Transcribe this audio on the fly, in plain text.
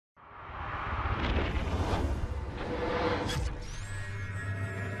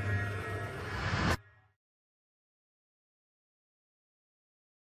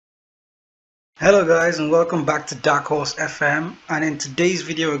Hello guys, and welcome back to Dark Horse FM, and in today's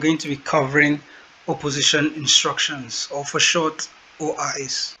video we're going to be covering opposition instructions, or for short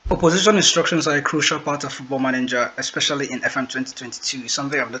OIs. Opposition instructions are a crucial part of Football Manager, especially in FM22.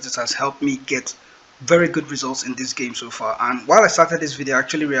 Something I've noticed has helped me get very good results in this game so far. And while I started this video, I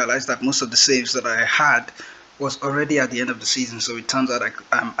actually realized that most of the saves that I had was already at the end of the season. So it turns out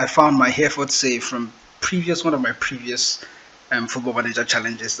I found my Hereford save from one of my previous Football Manager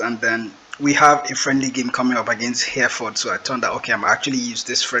challenges, and then we have a friendly game coming up against Hereford, so I turned out okay, I'm actually use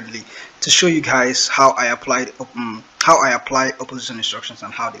this friendly to show you guys how I apply opposition instructions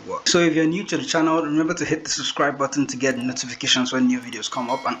and how they work. So if you're new to the channel, remember to hit the subscribe button to get notifications when new videos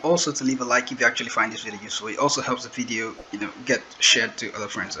come up, and also to leave a like if you actually find this video useful. It also helps the video get shared to other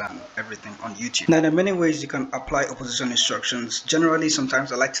friends and everything on YouTube. Now there are many ways you can apply opposition instructions. Generally,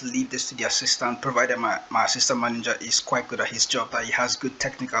 sometimes I like to leave this to the assistant, provided my assistant manager is quite good at his job, that he has good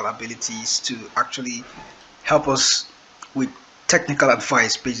technical abilities to actually help us with technical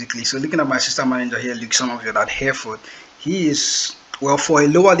advice basically. So looking at my assistant manager here, Luke, some of you at Hereford, he is, well, for a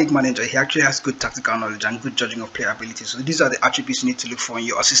lower league manager, he actually has good tactical knowledge and good judging of player ability. So these are the attributes you need to look for in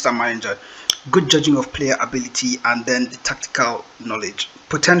your assistant manager: good judging of player ability, and then the tactical knowledge.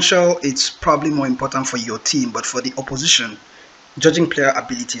 Potential, it's probably more important for your team, but for the opposition, judging player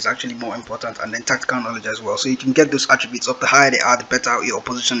ability is actually more important, and then tactical knowledge as well. So you can get those attributes up. The higher they are, the better your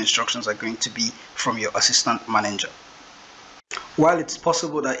opposition instructions are going to be from your assistant manager. While it's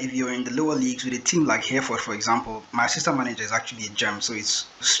possible that if you're in the lower leagues with a team like Hereford, for example, my assistant manager is actually a gem, so it's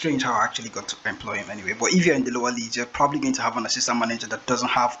strange how I actually got to employ him anyway. But if you're in the lower leagues, you're probably going to have an assistant manager that doesn't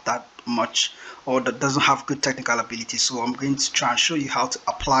have that much, or that doesn't have good technical ability. So I'm going to try and show you how to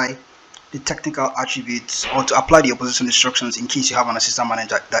apply the technical attributes, or to apply the opposition instructions, in case you have an assistant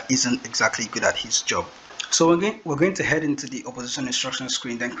manager that isn't exactly good at his job. So we're going to head into the opposition instruction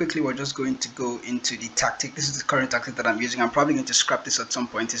screen. Then quickly we're just going to go into the tactic. This is the current tactic that I'm using. I'm probably going to scrap this at some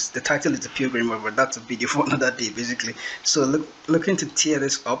point. The title is the Pilgrim, but that's a video for another day basically. So looking to tear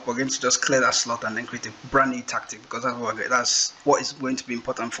this up, we're going to just clear that slot and then create a brand new tactic, because that's what is going to be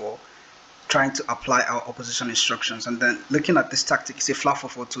important for trying to apply our opposition instructions. And then looking at this tactic, it's a flat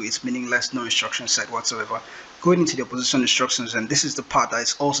 4-4-2. It's meaningless, no instruction set whatsoever. Going into the opposition instructions, and this is the part that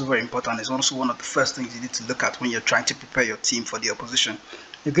is also very important. It's also one of the first things you need to look at when you're trying to prepare your team for the opposition.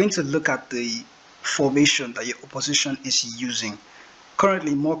 You're going to look at the formation that your opposition is using.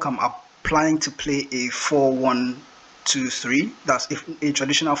 Currently, Morcambe are planning to play a 4-1-2-3. That's a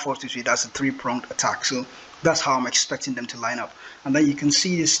traditional 4-2-3. That's a three-pronged attack. So that's how I'm expecting them to line up. And then you can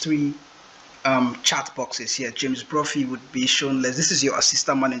see these three chat boxes here. James Brophy would be shown less. This is your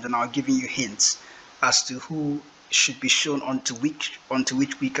assistant manager now giving you hints as to who should be shown onto which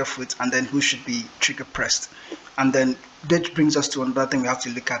weaker foot, and then who should be trigger pressed. And then that brings us to another thing we have to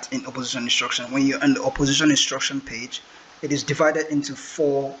look at in opposition instruction. When you're on the opposition instruction page, it is divided into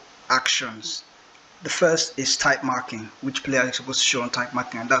 4 actions. The first is type marking, which player is supposed to show on type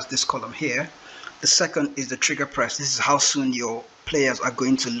marking, and that's this column here. The second is the trigger press. This is how soon your players are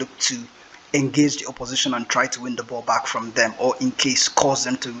going to look to engage the opposition and try to win the ball back from them, or in case cause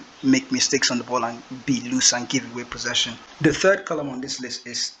them to make mistakes on the ball and be loose and give away possession. The third column on this list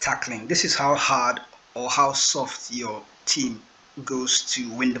is tackling. This is how hard or how soft your team goes to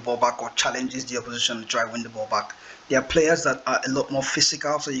win the ball back, or challenges the opposition to try win the ball back. There are players that are a lot more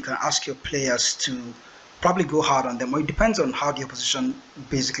physical, so you can ask your players to probably go hard on them, or it depends on how the opposition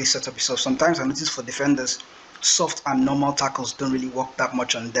basically sets up itself. Sometimes I notice for defenders, soft and normal tackles don't really work that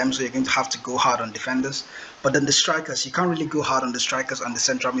much on them, so you're going to have to go hard on defenders. But then the strikers, you can't really go hard on the strikers and the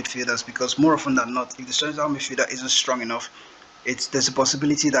central midfielders, because more often than not, if the central midfielder isn't strong enough, there's a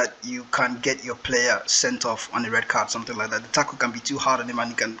possibility that you can get your player sent off on a red card, something like that. The tackle can be too hard on him and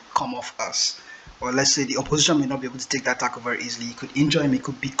he can come off us, or let's say the opposition may not be able to take that tackle very easily. You could injure him. It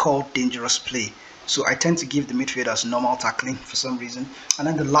could be called dangerous play. So I tend to give the midfielders normal tackling for some reason. And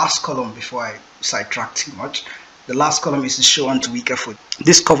then the last column, before I sidetrack too much, the last column is to show onto weaker foot.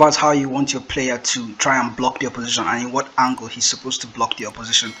 This covers how you want your player to try and block the opposition, and in what angle he's supposed to block the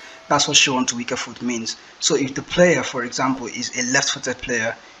opposition. That's what show onto weaker foot means. So if the player, for example, is a left-footed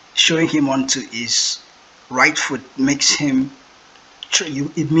player, showing him onto his right foot makes him,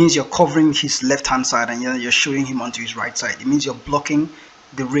 it means you're covering his left-hand side and you're showing him onto his right side. It means you're blocking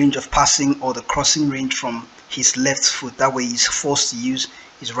the range of passing or the crossing range from his left foot. That way he's forced to use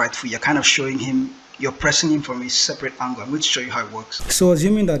his right foot. You're kind of showing him, you're pressing him from a separate angle. I'm going to show you how it works. So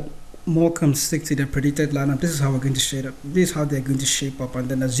assuming that Morcambe stick to the predicted lineup, this is how we're going to shape up. This is how they're going to shape up. And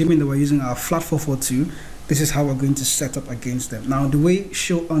then assuming that we're using our flat 4-4-2, this is how we're going to set up against them. Now the way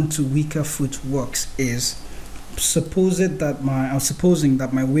show onto weaker foot works is, supposing that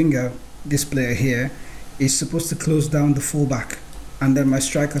my winger this player here, is supposed to close down the fullback, and then my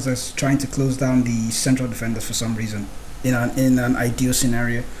strikers are trying to close down the central defenders for some reason in an ideal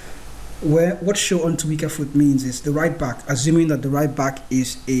scenario. Where what show onto weaker foot means is the right back, assuming that the right back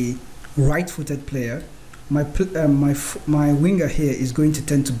is a right-footed player, my winger here is going to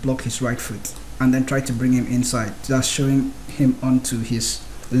tend to block his right foot and then try to bring him inside. That's showing him onto his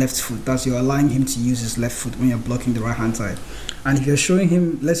left foot. That's you're allowing him to use his left foot when you're blocking the right hand side. And if you're showing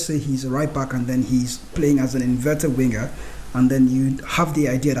him, let's say he's a right back and then he's playing as an inverted winger, and then you have the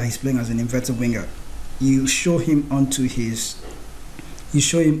idea that he's playing as an inverted winger, you show him onto his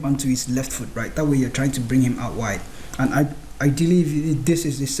left foot, right? That way you're trying to bring him out wide. And ideally, if this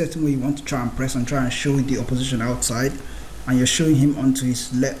is a certain way you want to try and press and try and show the opposition outside, and you're showing him onto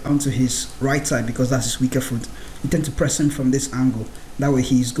his right side because that's his weaker foot, you tend to press him from this angle. That way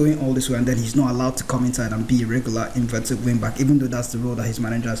he's going all this way and then he's not allowed to come inside and be a regular inverted wing back, even though that's the role that his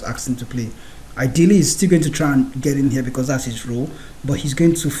manager has asked him to play. Ideally, he's still going to try and get in here because that's his role, but he's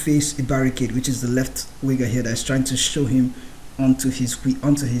going to face a barricade, which is the left winger here, that's trying to show him onto his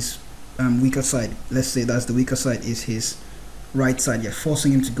weaker side. Let's say that's the weaker side is his right side. You're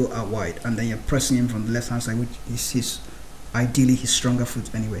forcing him to go out wide, and then you're pressing him from the left hand side, which is ideally his stronger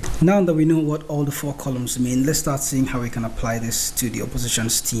foot anyway. Now that we know what all the 4 columns mean, let's start seeing how we can apply this to the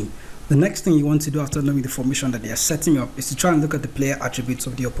opposition's team. The next thing you want to do after knowing the formation that they are setting up is to try and look at the player attributes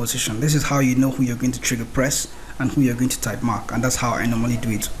of the opposition. This is how you know who you're going to trigger press and who you're going to type mark, and that's how I normally do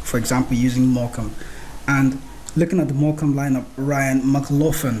it. For example, using Morcambe, and looking at the Morcambe lineup, Ryan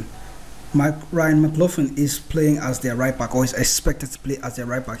McLaughlin is playing as their right back, or is expected to play as their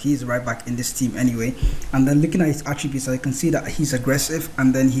right back. He is right back in this team anyway. And then looking at his attributes, I can see that he's aggressive,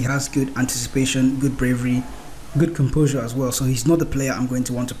 and then he has good anticipation, good bravery, good composure as well. So he's not the player I'm going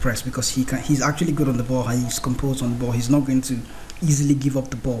to want to press because he's actually good on the ball, he's composed on the ball, he's not going to easily give up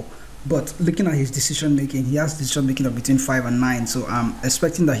the ball. But looking at his decision making, he has decision making of between 5 and 9, so I'm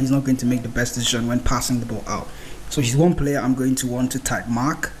expecting that he's not going to make the best decision when passing the ball out. So he's one player I'm going to want to type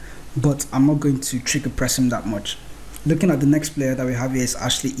mark, but I'm not going to trigger press him that much. Looking at the next player that we have here is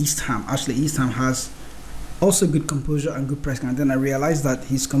Ashley Eastham. Ashley Eastham has also good composure and good pressing, and then I realized that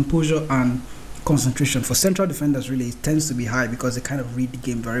his composure and concentration for central defenders really tends to be high because they kind of read the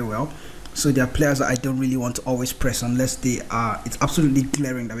game very well. So there are players that I don't really want to always press unless it's absolutely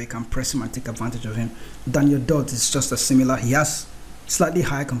glaring that we can press him and take advantage of him. Daniel Dodd is just as similar. He has slightly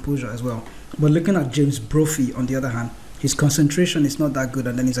higher composure as well. But looking at James Brophy on the other hand, his concentration is not that good,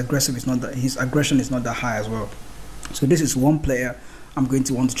 and then his aggression is not that high as well. So this is one player I'm going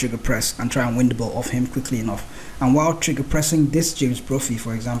to want to trigger press and try and win the ball off him quickly enough. And while trigger pressing this James Brophy,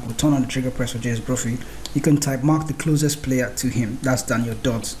 for example, turn on the trigger press for James Brophy, you can type mark the closest player to him. That's Daniel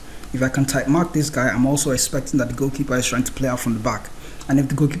Dodds. If I can type mark this guy, I'm also expecting that the goalkeeper is trying to play out from the back. And if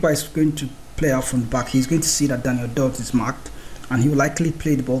the goalkeeper is going to play out from the back, he's going to see that Daniel Dodds is marked, and he will likely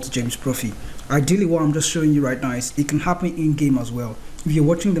play the ball to James Brophy. Ideally, what I'm just showing you right now is it can happen in game as well. If you're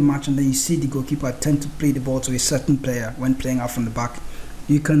watching the match and then you see the goalkeeper tend to play the ball to a certain player when playing out from the back,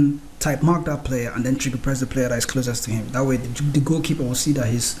 you can type mark that player and then trigger press the player that is closest to him. That way the goalkeeper will see that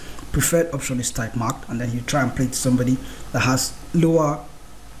his preferred option is type marked, and then you try and play to somebody that has lower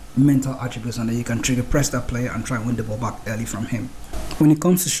mental attributes, and then you can trigger press that player and try and win the ball back early from him. When it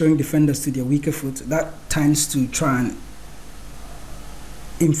comes to showing defenders to their weaker foot, that tends to try and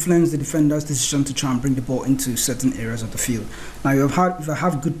influence the defender's decision to try and bring the ball into certain areas of the field. Now, if I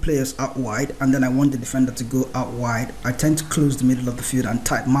have good players out wide and then I want the defender to go out wide, I tend to close the middle of the field and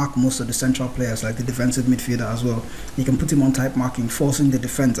type mark most of the central players, like the defensive midfielder as well. You can put him on type marking, forcing the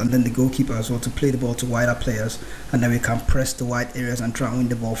defense and then the goalkeeper as well to play the ball to wider players, and then we can press the wide areas and try and win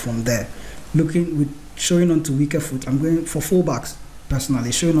the ball from there. Looking with showing onto weaker foot, I'm going for fullbacks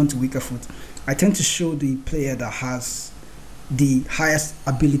personally. Showing onto weaker foot, I tend to show the player that has the highest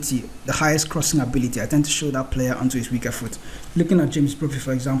ability, the highest crossing ability. I tend to show that player onto his weaker foot. Looking at James Brophy,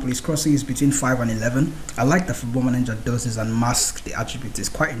 for example, his crossing is between 5 and 11. I like that Football Manager does this and masks the attributes. It's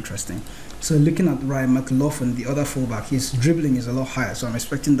quite interesting. So looking at Ryan McLaughlin, the other fullback, his dribbling is a lot higher. So I'm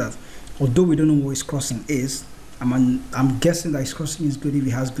expecting that, although we don't know what his crossing is, I'm guessing that his crossing is good if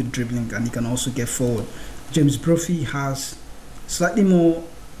he has good dribbling and he can also get forward. James Brophy has slightly more,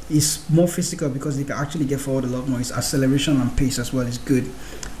 is more physical because he can actually get forward a lot more. His acceleration and pace as well is good,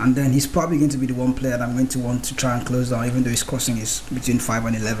 and then he's probably going to be the one player that I'm going to want to try and close down, even though his crossing is between 5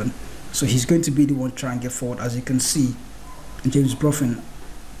 and 11. So he's going to be the one to try and get forward. As you can see, James Brophy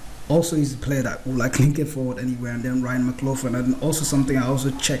also is the player that will likely get forward anywhere, and then Ryan McLaughlin. And also something I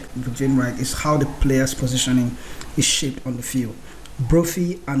also check with Jane Wright is how the player's positioning is shaped on the field.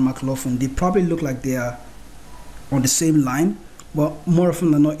 Brophy and McLaughlin, they probably look like they are on the same line, But more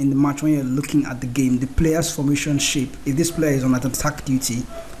often than not in the match, when you're looking at the game, the player's formation shape, if this player is on attack duty,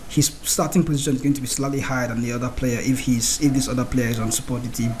 his starting position is going to be slightly higher than the other player. If this other player is on support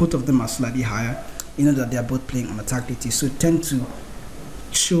duty, both of them are slightly higher. You know that they are both playing on attack duty, so tend to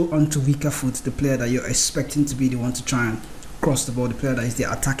show onto weaker foot the player that you're expecting to be the one to try and cross the ball, the player that is the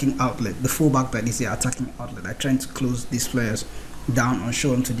attacking outlet, the fullback that is the attacking outlet. I'm trying to close these players down and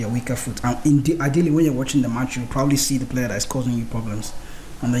show them to their weaker foot. And ideally, when you're watching the match, you'll probably see the player that is causing you problems,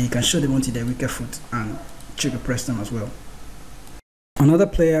 and then you can show them onto their weaker foot and trigger press them as well. Another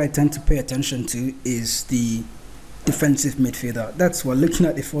player I tend to pay attention to is the defensive midfielder. That's what, looking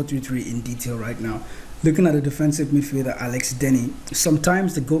at the 4-3-3 in detail right now. Looking at the defensive midfielder, Alex Denny,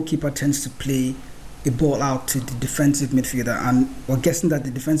 sometimes the goalkeeper tends to play a ball out to the defensive midfielder, and we're guessing that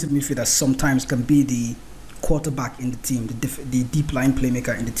the defensive midfielder sometimes can be the quarterback in the team, the deep line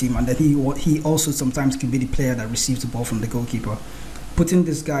playmaker in the team, and then he also sometimes can be the player that receives the ball from the goalkeeper. Putting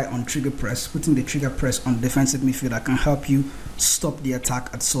this guy on trigger press, putting the trigger press on the defensive midfielder can help you stop the attack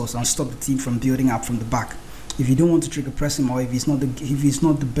at source and stop the team from building up from the back. If you don't want to trigger press him, or if he's not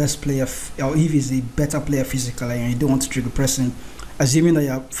the best player, or if he's a better player physically and you don't want to trigger press him, assuming that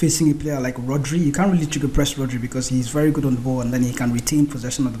you're facing a player like Rodri, you can't really trigger press Rodri because he's very good on the ball, and then he can retain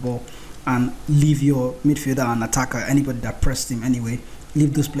possession of the ball and leave your midfielder and attacker, anybody that pressed him anyway,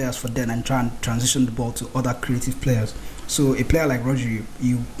 leave those players for dead and try and transition the ball to other creative players. So a player like Rodri,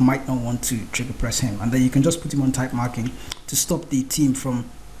 you might not want to trigger press him, and then you can just put him on tight marking to stop the team from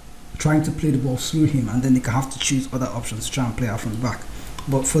trying to play the ball through him, and then they can have to choose other options to try and play out from the back.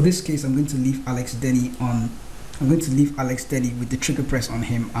 But for this case, I'm going to leave Alex Denny with the trigger press on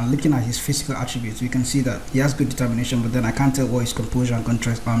him, and looking at his physical attributes, we can see that he has good determination, but then I can't tell what his composure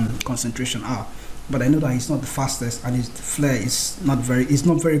and concentration are. But I know that he's not the fastest, and his flair is not very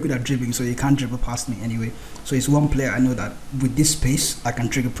good at dribbling, so he can't dribble past me anyway. So he's one player I know that with this pace, I can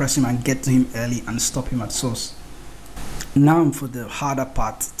trigger press him and get to him early and stop him at source. Now for the harder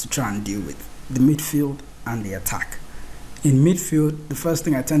part to try and deal with, the midfield and the attack. In midfield, the first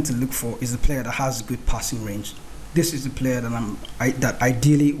thing I tend to look for is a player that has good passing range. This is the player that I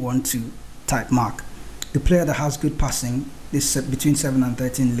ideally want to type mark. The player that has good passing is between 7 and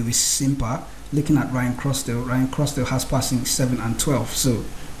 13, Lewis Simpa. Looking at Ryan Crossdale has passing 7 and 12. So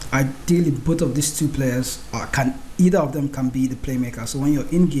ideally, both of these two players either of them can be the playmaker. So when you're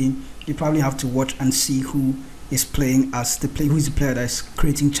in game, you probably have to watch and see who is playing as who is the player that is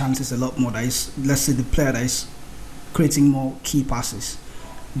creating chances a lot more. That is, let's say, the player that is creating more key passes.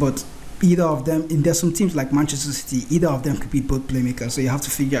 But either of them, there's some teams like Manchester City, either of them could be both playmakers, so you have to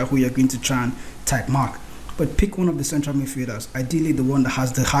figure out who you're going to try and type mark. But pick one of the central midfielders, ideally the one that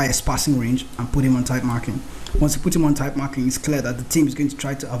has the highest passing range, and put him on type marking. Once you put him on type marking, it's clear that the team is going to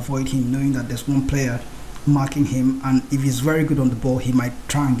try to avoid him, knowing that there's one player marking him, and if he's very good on the ball, he might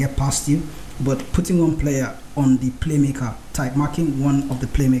try and get past you. But putting one player on the playmaker type marking, one of the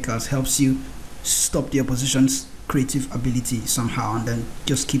playmakers, helps you stop the opposition's creative ability somehow, and then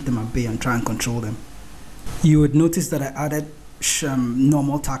just keep them at bay and try and control them. You would notice that I added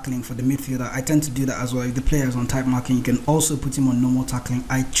normal tackling for the midfielder. I tend to do that as well. If the player is on type marking, you can also put him on normal tackling.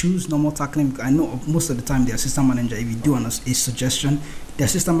 I choose normal tackling because I know most of the time the assistant manager, if you do a suggestion, the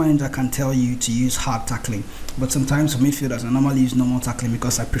assistant manager can tell you to use hard tackling. But sometimes for midfielders, I normally use normal tackling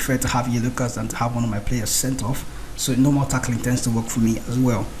because I prefer to have yellow cards than to have one of my players sent off. So normal tackling tends to work for me as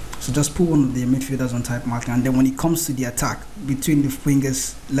well. So just put one of the midfielders on type marking, and then when it comes to the attack between the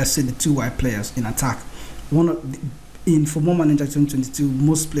wingers, let's say the two wide players in attack, in Football Manager 2022,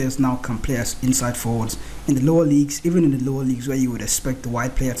 most players now can play as inside forwards. In the lower leagues, even in the lower leagues where you would expect the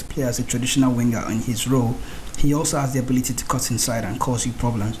wide player to play as a traditional winger in his role, he also has the ability to cut inside and cause you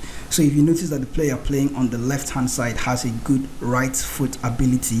problems. So if you notice that the player playing on the left hand side has a good right foot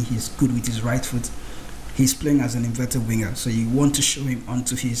ability, he's good with his right foot, he's playing as an inverted winger, so you want to show him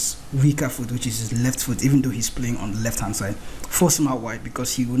onto his weaker foot, which is his left foot, even though he's playing on the left hand side. Force him out wide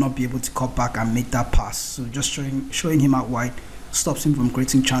because he will not be able to cut back and make that pass. So just showing him out wide stops him from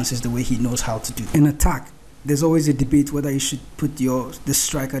creating chances the way he knows how to do. In attack, there's always a debate whether you should put the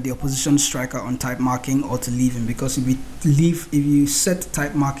opposition striker on type marking or to leave him, because if you set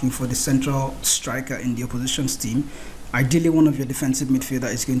type marking for the central striker in the opposition's team, ideally one of your defensive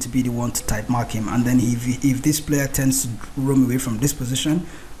midfielder is going to be the one to type mark him, and then if this player tends to roam away from this position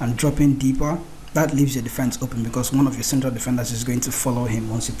and drop in deeper, that leaves your defense open because one of your central defenders is going to follow him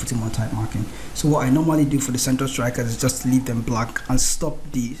once you put him on type marking. So what I normally do for the central strikers is just leave them blank and stop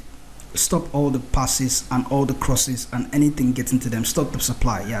all the passes and all the crosses and anything getting to them. Stop the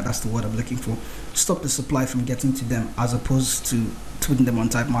supply. Yeah, that's the word I'm looking for. Stop the supply from getting to them, as opposed to putting them on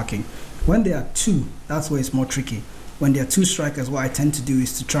type marking. When there are two, that's where it's more tricky. when there are two strikers, what I tend to do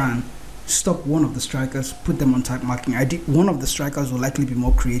is to try and stop one of the strikers, put them on tight marking. One of the strikers will likely be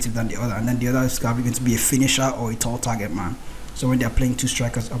more creative than the other, and then the other is probably going to be a finisher or a tall target man. So when they're playing two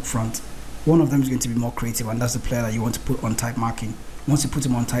strikers up front, one of them is going to be more creative, and that's the player that you want to put on tight marking. Once you put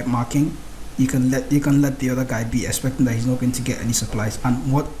him on tight marking, you can let the other guy be, expecting that he's not going to get any supplies. And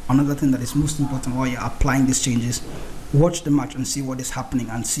another thing that is most important while you're applying these changes, watch the match and see what is happening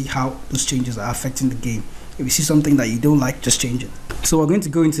and see how those changes are affecting the game. If you see something that you don't like, just change it. So we're going to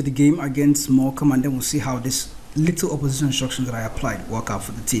go into the game against Morcambe, and then we'll see how this little opposition instruction that I applied work out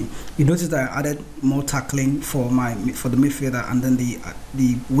for the team. You notice that I added more tackling for the midfielder, and then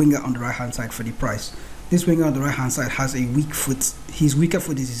the winger on the right hand side for the price. This winger on the right hand side has a weak foot. His weaker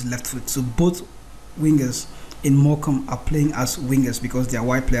foot is his left foot. So both wingers in Morcambe are playing as wingers because they are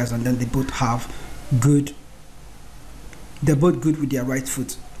wide players, and then they both have good. They're both good with their right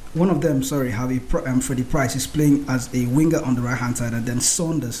foot. One of them, sorry, for the price, is playing as a winger on the right hand side, and then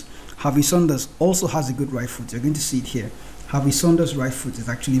Harvey Saunders also has a good right foot. You're going to see it here. Harvey Saunders' right foot is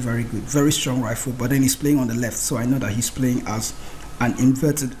actually very good, very strong right foot, but then he's playing on the left, so I know that he's playing as an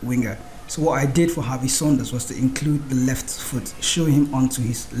inverted winger. So what I did for Harvey Saunders was to include the left foot, show him onto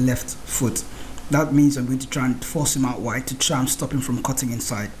his left foot. That means I'm going to try and force him out wide to try and stop him from cutting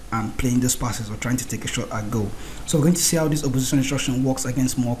inside and playing those passes or trying to take a shot at goal. So we're going to see how this opposition instruction works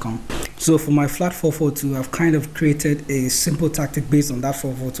against Morcambe. So for my flat 4-4-2, I've kind of created a simple tactic based on that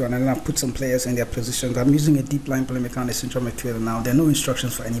 4-4-2, and then I've put some players in their positions. I'm using a deep line playmaker and a central midfielder now. There are no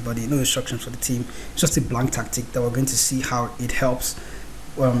instructions for anybody, no instructions for the team. It's just a blank tactic that we're going to see how it helps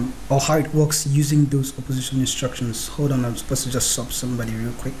or how it works using those opposition instructions. Hold on, I'm supposed to just sub somebody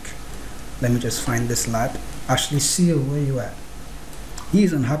real quick. Let me just find this lad. Ashley Seal, where you at? He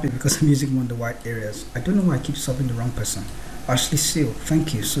is unhappy because I'm using him on the wide areas. I don't know why I keep subbing the wrong person. Ashley Seal,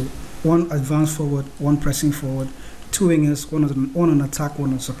 thank you. So one advance forward, one pressing forward, two wingers, one on attack,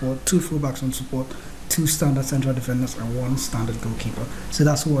 one on support, two fullbacks on support, two standard central defenders, and one standard goalkeeper. So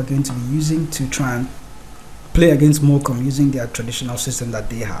that's what we're going to be using to try and play against Morcambe using their traditional system that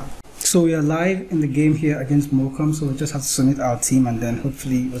they have. So we are live in the game here against Morcambe, so we just have to submit our team, and then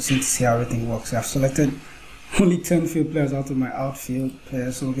hopefully we'll see how everything works. I've selected only 10 field players out of my outfield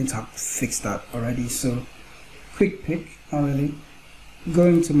players, so we're going to have to fix that already. So quick pick, not really.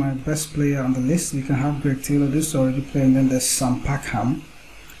 Going to my best player on the list, we can have Greg Taylor, this is already playing, then there's Sam Packham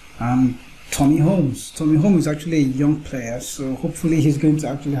and Tommy Holmes. Tommy Holmes is actually a young player, so hopefully he's going to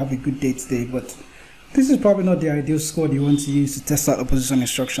actually have a good day today, but this is probably not the ideal squad you want to use to test out opposition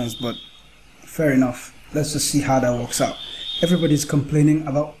instructions, but fair enough. Let's just see how that works out. Everybody's complaining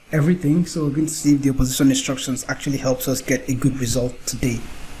about everything, so we're going to see if the opposition instructions actually helps us get a good result today.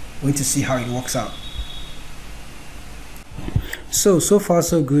 We're going to see how it works out. So far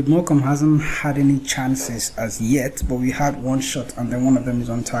so good. Morcambe hasn't had any chances as yet, but we had one shot and then one of them is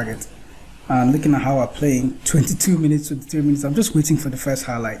on target. And looking at how we're playing, 22 minutes, 23 minutes, I'm just waiting for the first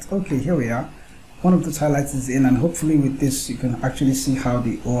highlight. Okay, here we are. One of those highlights is in, and hopefully with this you can actually see how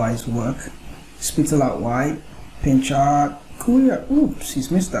the OIs work. Spittle out wide, pinch out, Kuya, oops,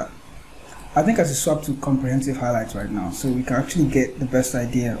 he's missed that. I think I should swap to comprehensive highlights right now so we can actually get the best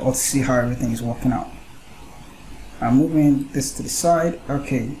idea or see how everything is working out. I'm moving this to the side,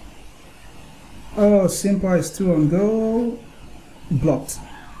 okay. Oh, Simpa is 2 on goal, blocked.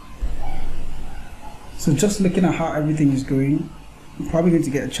 So just looking at how everything is going, I'm probably going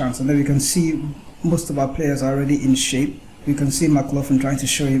to get a chance, and then we can see most of our players are already in shape. We can see McLaughlin trying to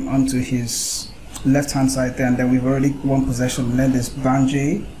show him onto his left hand side there, and then we've already won possession. And then there's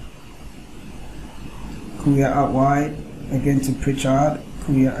Banjay, Kuya out wide, again to Pritchard,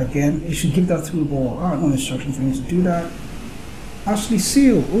 Kuya again. He should give that through ball. Oh, no instruction for him to do that. Ashley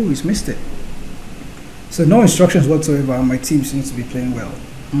Seal, oh, he's missed it. So no instructions whatsoever, and my team seems to be playing well.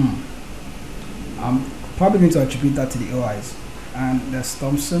 I'm probably going to attribute that to the OIs. And there's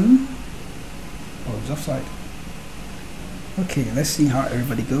Thompson. Oh, it's offside. Okay, let's see how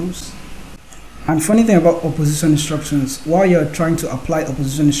everybody goes. And funny thing about opposition instructions, while you're trying to apply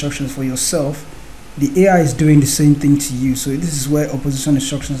opposition instructions for yourself, the AI is doing the same thing to you. So this is where opposition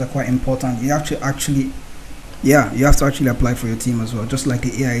instructions are quite important. You have to actually apply for your team as well, just like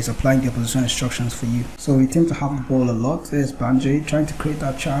the AI is applying the opposition instructions for you. So we tend to have the ball a lot. There's Banjay trying to create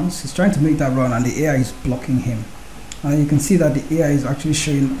that chance. He's trying to make that run, and the AI is blocking him. And you can see that the AI is actually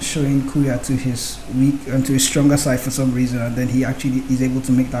showing Kuya to his weak and to his stronger side for some reason, and then he actually is able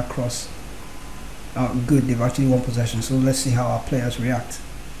to make that cross. Good, they've actually won possession. So let's see how our players react.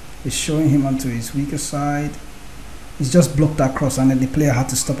 He's showing him onto his weaker side. He's just blocked that cross, and then the player had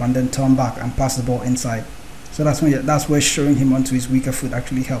to stop and then turn back and pass the ball inside. So that's where showing him onto his weaker foot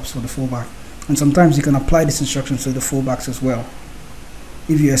actually helps for the fullback. And sometimes you can apply this instruction to the fullbacks as well,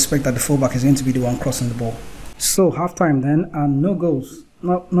 if you expect that the fullback is going to be the one crossing the ball. So halftime then, and no goals.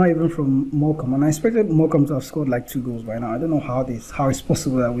 Not even from Morcambe. And I expected Morcambe to have scored like 2 goals by now. I don't know how it's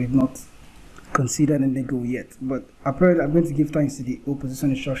possible that we've not conceded any goal yet. But apparently I'm going to give thanks to the opposition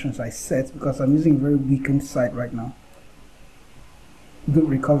instructions I set, because I'm using a very weakened side right now. Good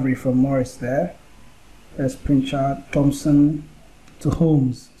recovery from Morris there. There's Pritchard, Thompson to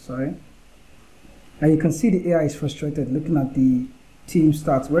Holmes, sorry. And you can see the AI is frustrated looking at the team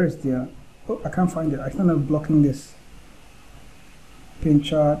stats. Where is the... oh, I can't find it. I can't have blocking this.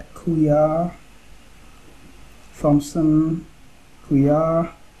 Pritchard, Kuya, Thompson,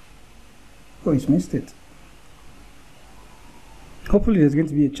 Kuya. Oh, he's missed it. Hopefully there's going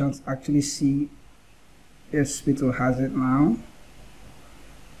to be a chance to actually see if Spittle has it now.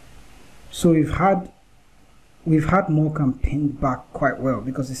 So we've had Morcambe pinned back quite well,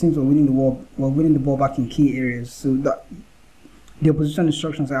 because it seems we're winning the ball back in key areas. So that the opposition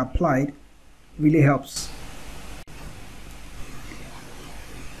instructions I applied really helps.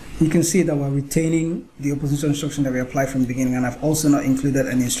 You can see that we're retaining the opposition instruction that we applied from the beginning, and I've also not included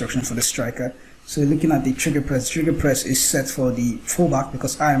any instruction for the striker. So looking at the trigger press is set for the fullback,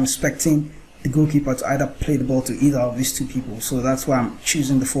 because I am expecting the goalkeeper to either play the ball to either of these 2 people. So that's why I'm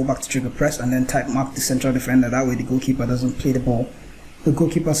choosing the fullback to trigger press, and then type mark the central defender. That way the goalkeeper doesn't play the ball. The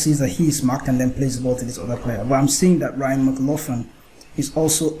goalkeeper sees that he is marked and then plays the ball to this other player. But I'm seeing that Ryan McLaughlin is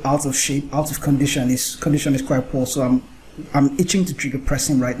also out of shape, out of condition. His condition is quite poor, so I'm itching to trigger press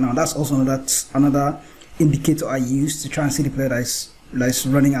him right now. That's also another indicator I use to try and see the player that is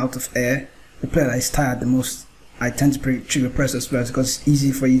running out of air, the player that is tired the most. I tend to trigger press as well, because it's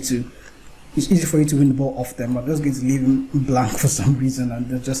easy for you to win the ball off them. I'm just going to leave him blank for some reason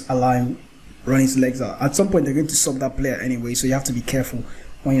and just allow him run his legs out. At some point they're going to sub that player anyway, so you have to be careful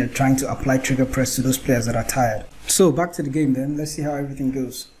when you're trying to apply trigger press to those players that are tired. So back to the game then. Let's see how everything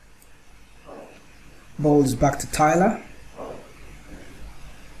goes. Ball is back to Tyler.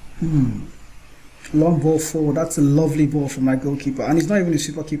 Long ball forward. That's a lovely ball from my goalkeeper, and he's not even a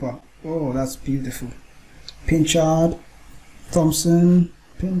super keeper. Oh, that's beautiful. Pritchard, Thompson,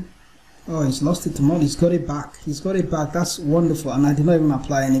 oh, he's lost it to Molly. He's got it back. That's wonderful. And I did not even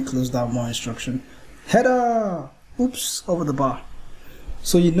apply any close down more instruction. Header! Oops, over the bar.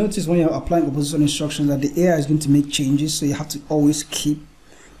 So you notice when you're applying opposition instructions that the AI is going to make changes, so you have to always keep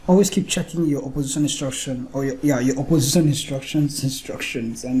checking your opposition instruction, or your opposition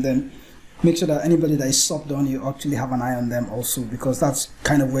instructions, and then make sure that anybody that is subbed on, you actually have an eye on them also, because that's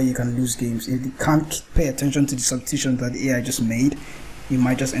kind of where you can lose games. If you can't pay attention to the substitutions that the AI just made, you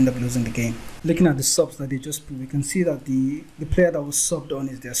might just end up losing the game. Looking at the subs that they just put, we can see that the player that was subbed on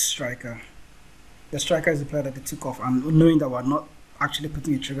is their striker. The striker is the player that they took off, and knowing that we're not actually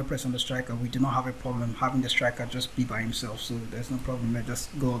putting a trigger press on the striker, we do not have a problem having the striker just be by himself. So there's no problem. Let's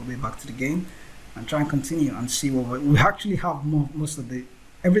just go all the way back to the game and try and continue and see what we actually have. Most of the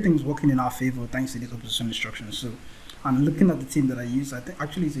everything's working in our favor thanks to these opposition instructions. So I'm looking at the team that I use. I think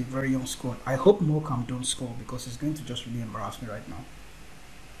actually it's a very young squad. I hope Morcambe don't score, because it's going to just really embarrass me right now.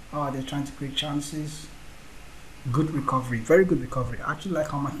 Oh, they're trying to create chances. Good recovery, very good recovery. I actually like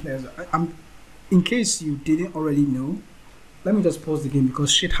how my players I'm in case you didn't already know, let me just pause the game,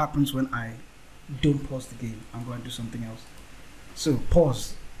 because shit happens when I don't pause the game. I'm going to do something else. So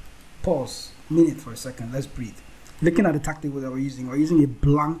pause, minute for a second, let's breathe. Looking at the tactic that we're using a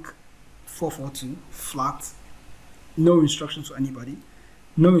blank 4-4-2, flat, no instructions for anybody,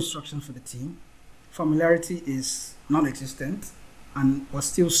 no instructions for the team. Familiarity is non-existent, and we're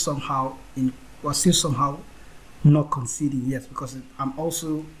still somehow not conceding yet, because I'm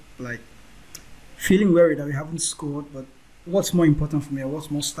also like feeling worried that we haven't scored. But what's more important for me, or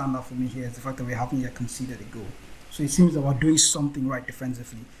what's more standout for me here, is the fact that we haven't yet conceded a goal. So it seems that we're doing something right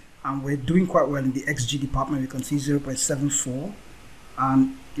defensively, and we're doing quite well in the XG department. We can see 0.74,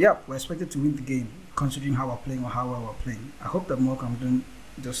 and yeah, we're expected to win the game considering how we're playing, or how well we're playing. I hope that Morcambe don't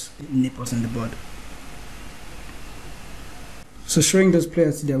just nip us in the bud. So showing those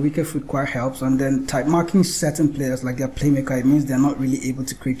players their weaker foot quite helps, and then type marking certain players like their playmaker, it means they're not really able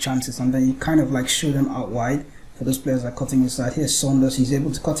to create chances, and then you kind of like show them out wide for those players that are cutting inside. Here's Saunders, he's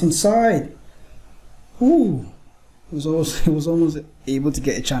able to cut inside. Ooh, he was almost able to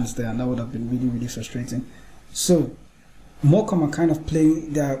get a chance there, and that would have been really, really frustrating. So Morcambe are kind of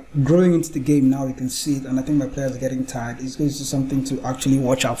playing, they're growing into the game now, you can see it, and I think my players are getting tired. It's going to be something to actually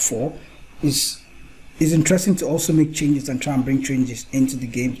watch out for. It's interesting to also make changes and try and bring changes into the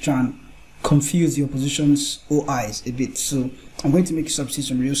game, try and confuse the opposition's OIs a bit. So I'm going to make a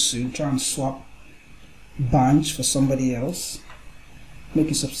substitution real soon, try and swap Banch for somebody else.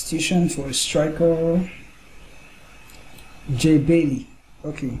 Make a substitution for a striker. Jay Bailey.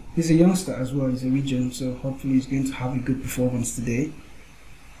 Okay, he's a youngster as well, he's a region, so hopefully he's going to have a good performance today.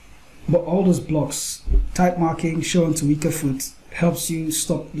 But all those blocks, tight marking, showing to weaker foot, helps you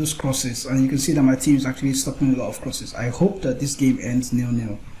stop those crosses, and you can see that my team is actually stopping a lot of crosses. I hope that this game ends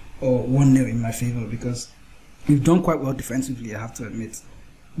 0-0 or 1-0 in my favor, because we've done quite well defensively, I have to admit.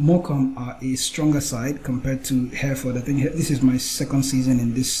 Morcambe are a stronger side compared to Hereford. I think this is my second season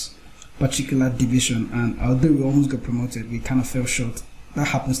in this particular division, and although we almost got promoted, we kind of fell short. That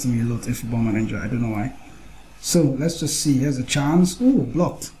happens to me a lot in Football Manager, I don't know why. So let's just see, here's a chance. Oh,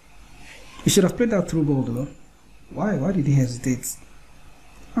 blocked. He should have played that through ball though. Why did he hesitate?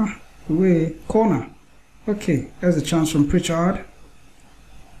 Away, corner. Okay, there's a chance from Pritchard.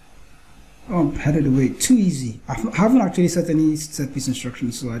 Oh, headed away, too easy. I haven't actually set any set piece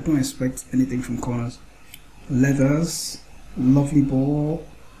instructions, so I don't expect anything from corners. Leathers, lovely ball.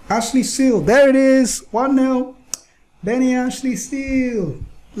 Ashley Seal, there it is, 1-0. Benny Ashley Seal.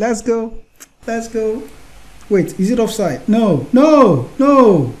 Let's go. Let's go. Wait, is it offside? No.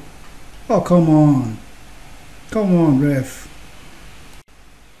 Oh, come on. Come on, ref.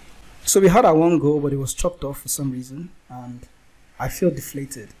 So we had our one goal, but it was chopped off for some reason, and I feel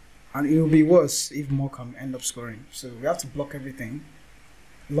deflated. And it will be worse if Morcambe end up scoring. So we have to block everything.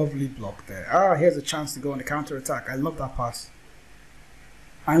 Lovely block there. Here's a chance to go on the counter attack. I love that pass.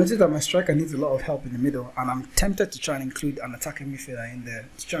 I noticed that my striker needs a lot of help in the middle, and I'm tempted to try and include an attacking midfielder in there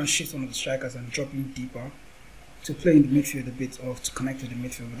to try and shift one of the strikers and drop him deeper to play in the midfield a bit, or to connect to the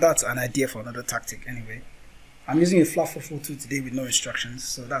midfield. But that's an idea for another tactic anyway. I'm using a flat 4-4-2 today with no instructions,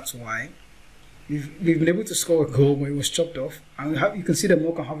 so that's why. We've been able to score a goal where it was chopped off, and you can see that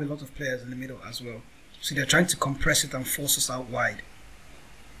Morcambe have a lot of players in the middle as well. So they're trying to compress it and force us out wide.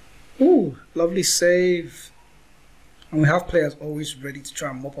 Ooh, lovely save. And we have players always ready to try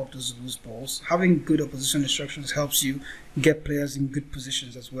and mop up those loose balls. Having good opposition instructions helps you get players in good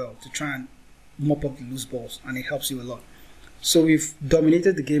positions as well to try and mop up the loose balls, and it helps you a lot. So we've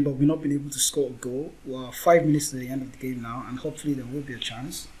dominated the game, but we've not been able to score a goal. We're 5 minutes to the end of the game now, and hopefully there will be a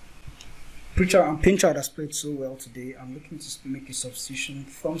chance. Pritchard and Pinchard has played so well today. I'm looking to make a substitution.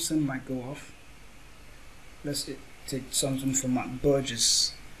 Thompson might go off. Let's take something from Matt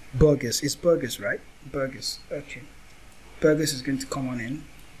Burgess. Burgess. It's Burgess, right? Burgess. Okay. Burgess is going to come on in.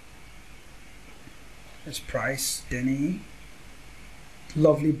 There's Price. Denny.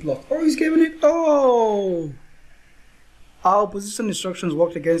 Lovely block. Oh, he's giving it. Oh! Our position instructions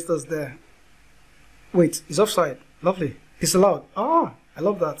worked against us there. Wait, he's offside. Lovely. It's allowed. I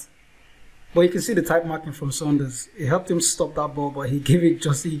love that. But you can see the tight marking from Saunders. It helped him stop that ball, but he gave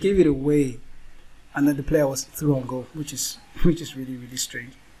it away, and then the player was through on goal, which is really, really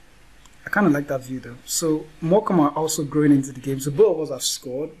strange. I kind of like that view though. So Morcambe are also growing into the game. So both of us have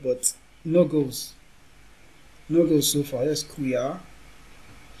scored, but no goals. No goals so far. Yes, Kuya.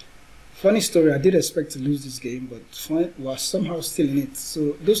 Funny story, I did expect to lose this game, but we're somehow still in it.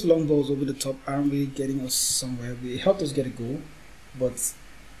 So those long balls over the top aren't really getting us somewhere. They helped us get a goal, but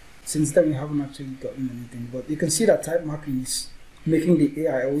since then we haven't actually gotten anything. But you can see that tight marking is making the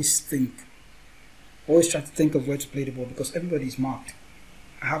AI always try to think of where to play the ball, because everybody is marked.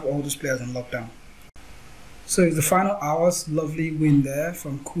 I have all those players on lockdown. So it's the final hours. Lovely win there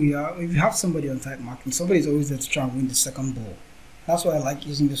from Kuya. If you have somebody on tight marking, somebody's always there to try and win the second ball. That's why I like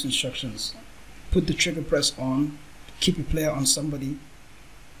using those instructions. Put the trigger press on, keep a player on somebody.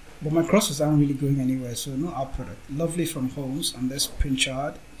 But my crosses aren't really going anywhere, so no outproduct. Lovely from Holmes, and there's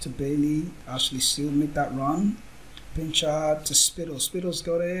Pinchard to Bailey. Ashley Seal make that run. Pinchard to Spittle. Spittle's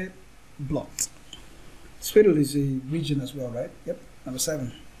got it. Blocked. Spittle is a region as well, right? Yep, number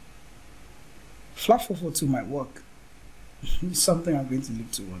 7. Flat 4-4-2 might work. It's something I'm going to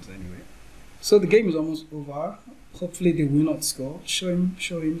look towards anyway. So the game is almost over. Hopefully they will not score. Show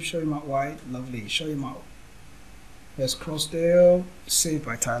him out wide. Lovely. Show him out. There's Crossdale. Saved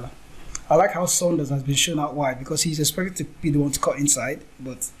by Tyler. I like how Saunders has been shown out wide, because he's expected to be the one to cut inside,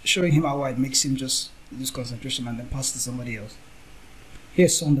 but showing him out wide makes him just lose concentration and then pass to somebody else.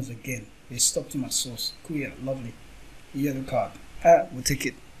 Here's Saunders again. They stopped him at source. Kuya, lovely. Yellow card. We'll take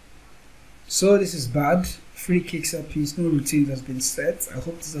it. So this is bad. Free kick set piece. No routine has been set. I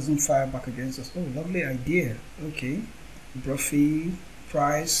hope this doesn't fire back against us. Oh, lovely idea. Okay. Bruffy,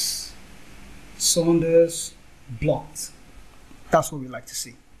 Price, Saunders, blocked. That's what we like to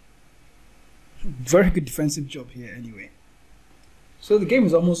see. Very good defensive job here anyway. So the game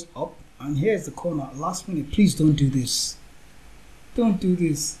is almost up, and here's the corner. Last minute, please don't do this. Don't do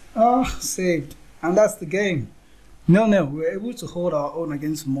this. Saved. And that's the game. 0-0. We were able to hold our own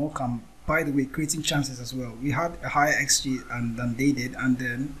against Morcambe by the way, creating chances as well. We had a higher XG than they did, and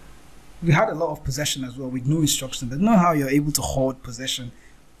then we had a lot of possession as well with no instructions. There's no how you're able to hold possession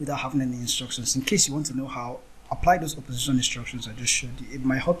without having any instructions. In case you want to know how, apply those opposition instructions I just showed you. It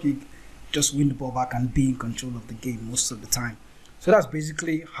might help you just win the ball back and be in control of the game most of the time. So that's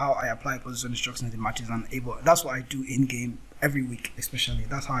basically how I apply opposition instructions in matches, and that's what I do in game every week, especially.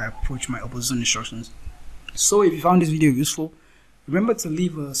 That's how I approach my opposition instructions. So if you found this video useful, remember to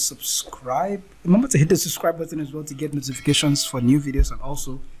leave a subscribe. Remember to hit the subscribe button as well to get notifications for new videos, and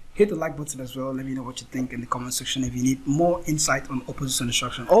also hit the like button as well. Let me know what you think in the comment section if you need more insight on opposition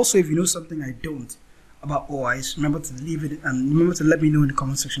instruction. Also, if you know something I don't about OIs, remember to leave it and remember to let me know in the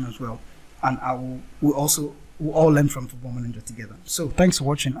comment section as well. And we'll all learn from Football Manager together. So thanks for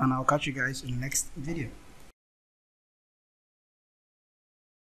watching, and I'll catch you guys in the next video.